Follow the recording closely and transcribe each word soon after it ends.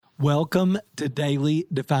Welcome to Daily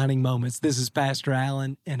Defining Moments. This is Pastor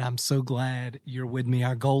Allen, and I'm so glad you're with me.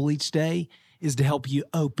 Our goal each day is to help you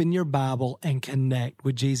open your Bible and connect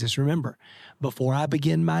with Jesus. Remember, before I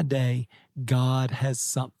begin my day, God has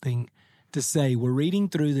something to say. We're reading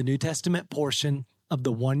through the New Testament portion of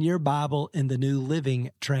the One-Year Bible in the New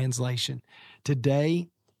Living Translation. Today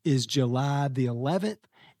is July the 11th,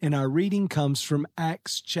 and our reading comes from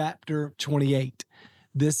Acts chapter 28.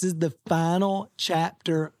 This is the final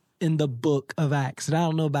chapter in the book of Acts. And I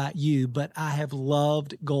don't know about you, but I have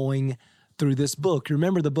loved going through this book.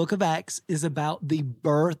 Remember, the book of Acts is about the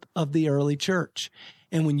birth of the early church.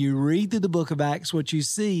 And when you read through the book of Acts, what you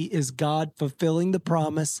see is God fulfilling the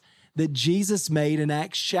promise that Jesus made in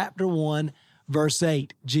Acts chapter 1, verse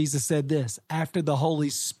 8. Jesus said this, "After the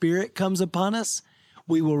Holy Spirit comes upon us,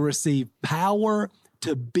 we will receive power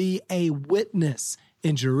to be a witness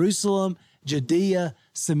in Jerusalem, Judea,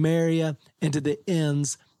 Samaria, and to the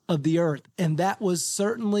ends of the earth." And that was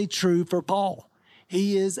certainly true for Paul.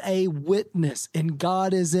 He is a witness, and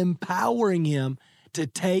God is empowering him to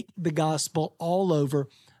take the gospel all over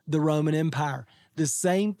the Roman Empire. The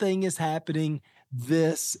same thing is happening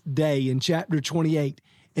this day. In chapter 28,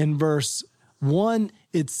 in verse 1,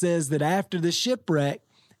 it says that after the shipwreck,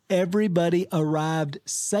 everybody arrived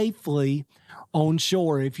safely on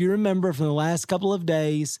shore. If you remember from the last couple of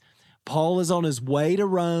days, Paul is on his way to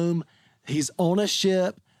Rome. He's on a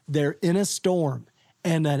ship. They're in a storm,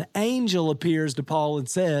 and an angel appears to Paul and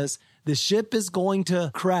says, the ship is going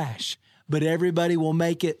to crash, but everybody will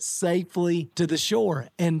make it safely to the shore.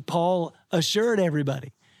 And Paul assured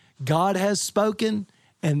everybody, God has spoken,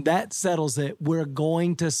 and that settles it. We're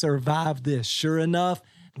going to survive this. Sure enough,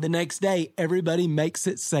 the next day, everybody makes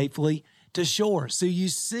it safely to shore. So you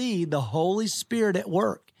see the Holy Spirit at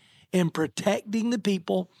work in protecting the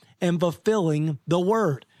people and fulfilling the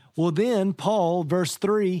word. Well, then Paul, verse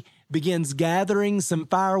 3, begins gathering some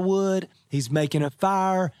firewood. He's making a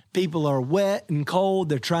fire. People are wet and cold.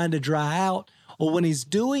 They're trying to dry out. Well, when he's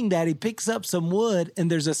doing that, he picks up some wood,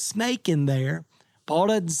 and there's a snake in there. Paul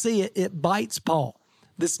doesn't see it. It bites Paul.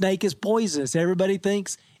 The snake is poisonous. Everybody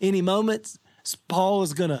thinks any moment Paul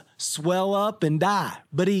is going to swell up and die,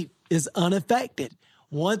 but he is unaffected.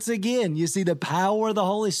 Once again, you see the power of the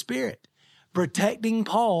Holy Spirit protecting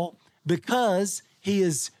Paul because he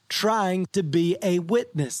is trying to be a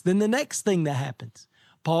witness. Then the next thing that happens,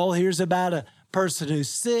 Paul hears about a person who's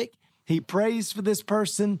sick. He prays for this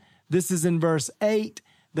person. This is in verse 8.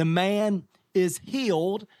 The man is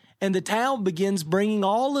healed, and the town begins bringing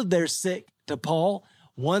all of their sick to Paul.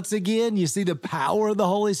 Once again, you see the power of the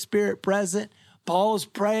Holy Spirit present. Paul's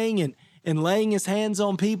praying and laying his hands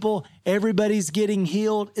on people. Everybody's getting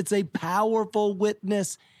healed. It's a powerful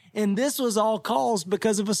witness. And this was all caused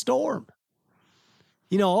because of a storm.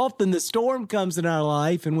 You know, often the storm comes in our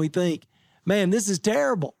life and we think, man, this is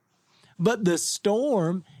terrible. But the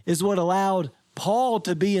storm is what allowed Paul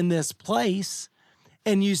to be in this place.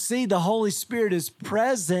 And you see the Holy Spirit is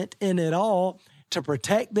present in it all to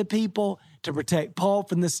protect the people, to protect Paul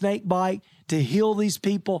from the snake bite, to heal these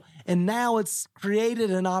people. And now it's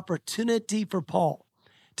created an opportunity for Paul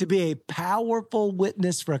to be a powerful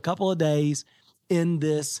witness for a couple of days in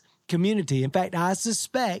this community. In fact, I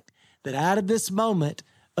suspect that out of this moment,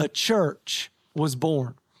 a church was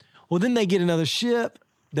born. Well, then they get another ship.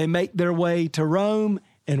 They make their way to Rome.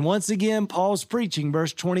 And once again, Paul's preaching.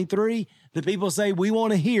 Verse 23, the people say, we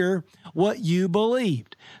want to hear what you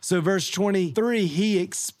believed. So verse 23, he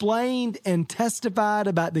explained and testified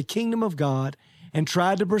about the kingdom of God and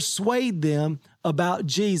tried to persuade them about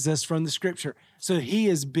Jesus from the scripture. So he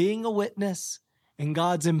is being a witness, and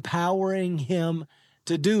God's empowering him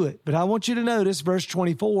to do it. But I want you to notice verse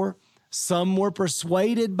 24, some were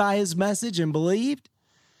persuaded by his message and believed,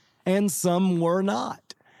 and some were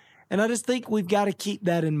not. And I just think we've got to keep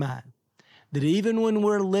that in mind, that even when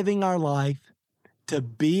we're living our life to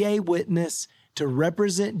be a witness, to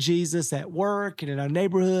represent Jesus at work and in our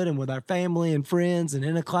neighborhood and with our family and friends and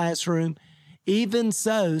in a classroom, even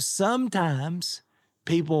so, sometimes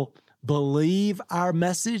people believe our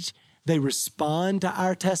message, they respond to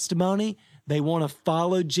our testimony, they want to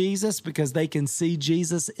follow Jesus because they can see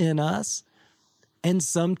Jesus in us. And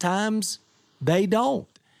sometimes they don't.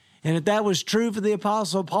 And if that was true for the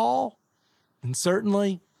Apostle Paul, then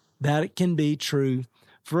certainly that can be true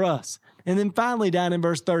for us. And then finally, down in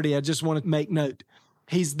verse 30, I just want to make note.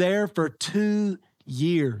 He's there for 2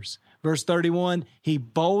 years. Verse 31, he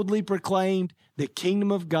boldly proclaimed the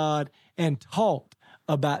kingdom of God and taught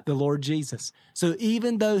about the Lord Jesus. So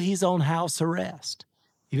even though he's on house arrest,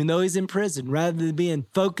 even though he's in prison, rather than being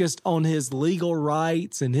focused on his legal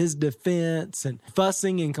rights and his defense and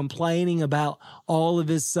fussing and complaining about all of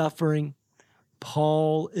his suffering,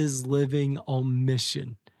 Paul is living on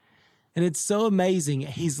mission. And it's so amazing.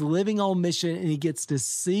 He's living on mission and he gets to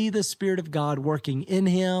see the Spirit of God working in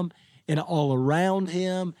him and all around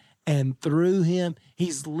him and through him.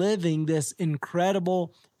 He's living this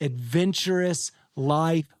incredible, adventurous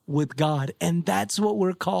life with God. And that's what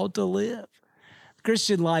we're called to live.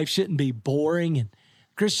 Christian life shouldn't be boring, and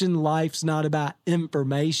Christian life's not about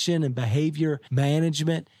information and behavior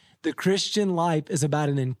management. The Christian life is about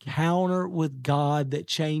an encounter with God that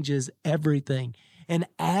changes everything. And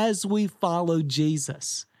as we follow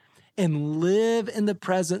Jesus and live in the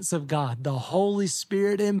presence of God, the Holy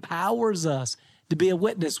Spirit empowers us to be a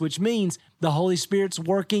witness, which means the Holy Spirit's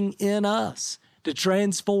working in us to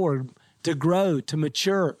transform, to grow, to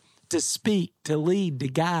mature, to speak, to lead, to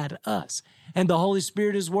guide us. And the Holy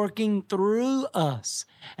Spirit is working through us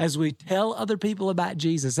as we tell other people about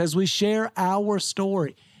Jesus, as we share our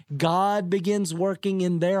story. God begins working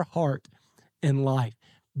in their heart and life.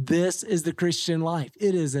 This is the Christian life.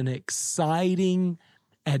 It is an exciting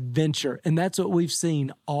adventure. And that's what we've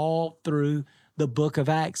seen all through the book of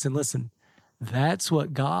Acts. And listen, that's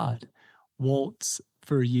what God wants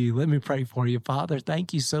for you. Let me pray for you. Father,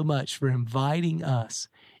 thank you so much for inviting us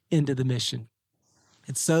into the mission.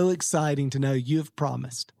 It's so exciting to know you have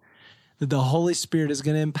promised that the Holy Spirit is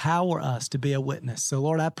going to empower us to be a witness. So,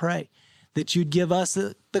 Lord, I pray that you'd give us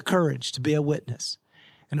the courage to be a witness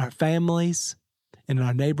in our families, in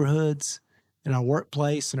our neighborhoods, in our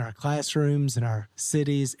workplace, in our classrooms, in our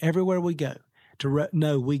cities, everywhere we go, to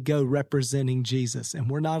know we go representing Jesus. And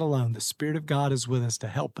we're not alone. The Spirit of God is with us to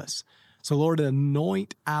help us. So, Lord,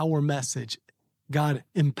 anoint our message. God,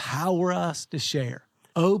 empower us to share.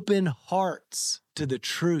 Open hearts to the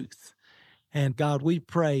truth. And God, we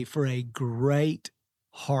pray for a great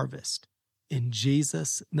harvest. In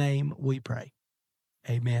Jesus' name we pray.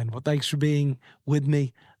 Amen. Well, thanks for being with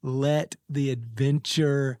me. Let the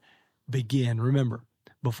adventure begin. Remember,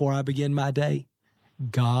 before I begin my day,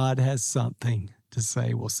 God has something to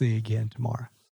say. We'll see you again tomorrow.